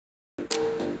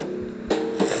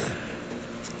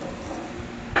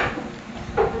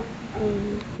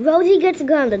Rosie Gets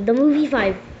Grounded, the movie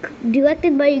 5,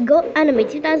 directed by Go Anime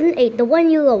 2008, the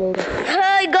 1 year old.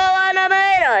 Hey, Go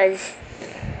Animators!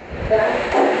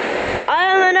 I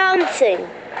am announcing.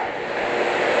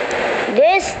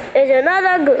 This is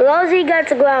another Rosie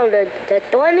Gets Grounded, the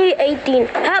 2018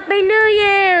 Happy New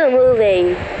Year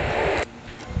movie.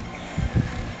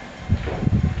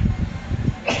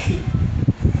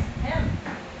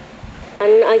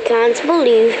 And I can't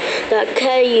believe that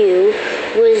Caillou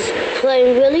was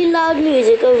playing really loud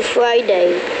music on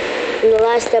Friday in the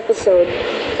last episode.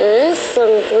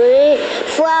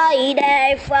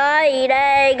 Friday,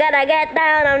 Friday, gotta get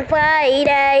down on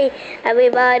Friday.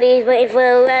 Everybody's waiting for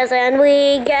the rest and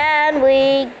weekend,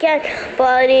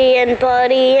 party and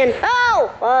party and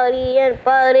oh, party and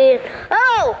party and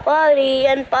oh, party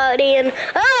and party and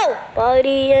oh,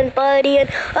 party and party and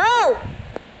oh.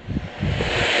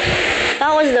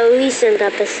 That was the recent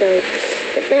episode.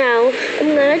 But now,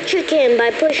 I'm gonna trick him by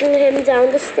pushing him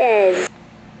down the stairs.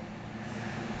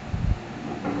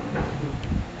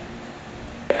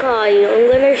 Okay,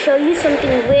 I'm gonna show you something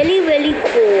really, really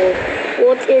cool.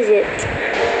 What is it?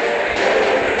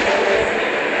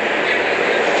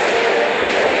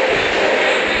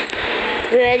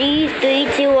 Ready? 3,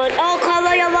 2, 1. Oh,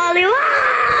 cover your volume.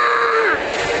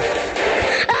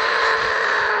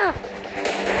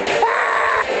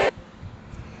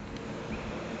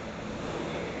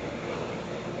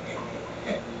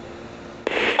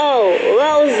 Oh,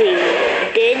 Rosie,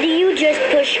 did you just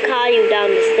push Caillou down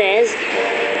the stairs?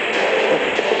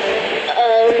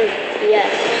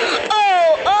 Yes.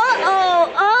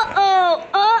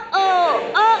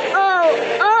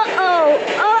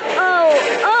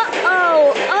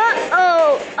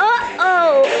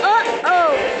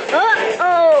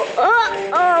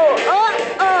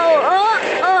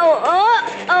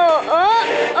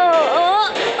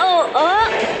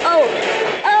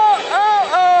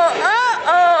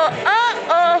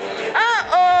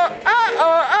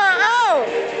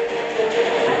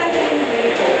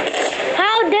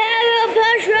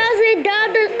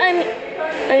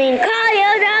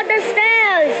 Caillou down the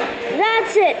stairs.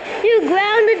 That's it. You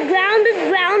grounded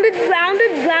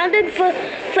for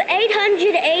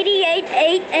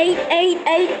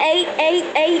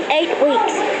 888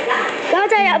 weeks.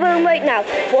 That's how I'm doing right now.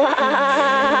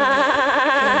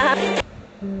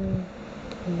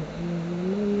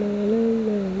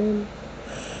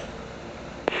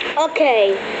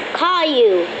 Okay,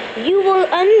 Caillou, you were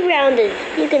ungrounded.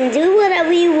 You can do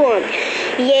whatever you want.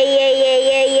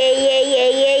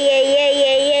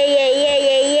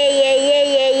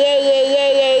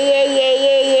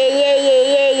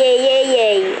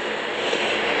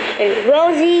 And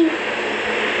Rosie,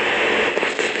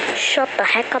 shut the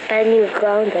heck up and you're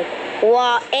grounded.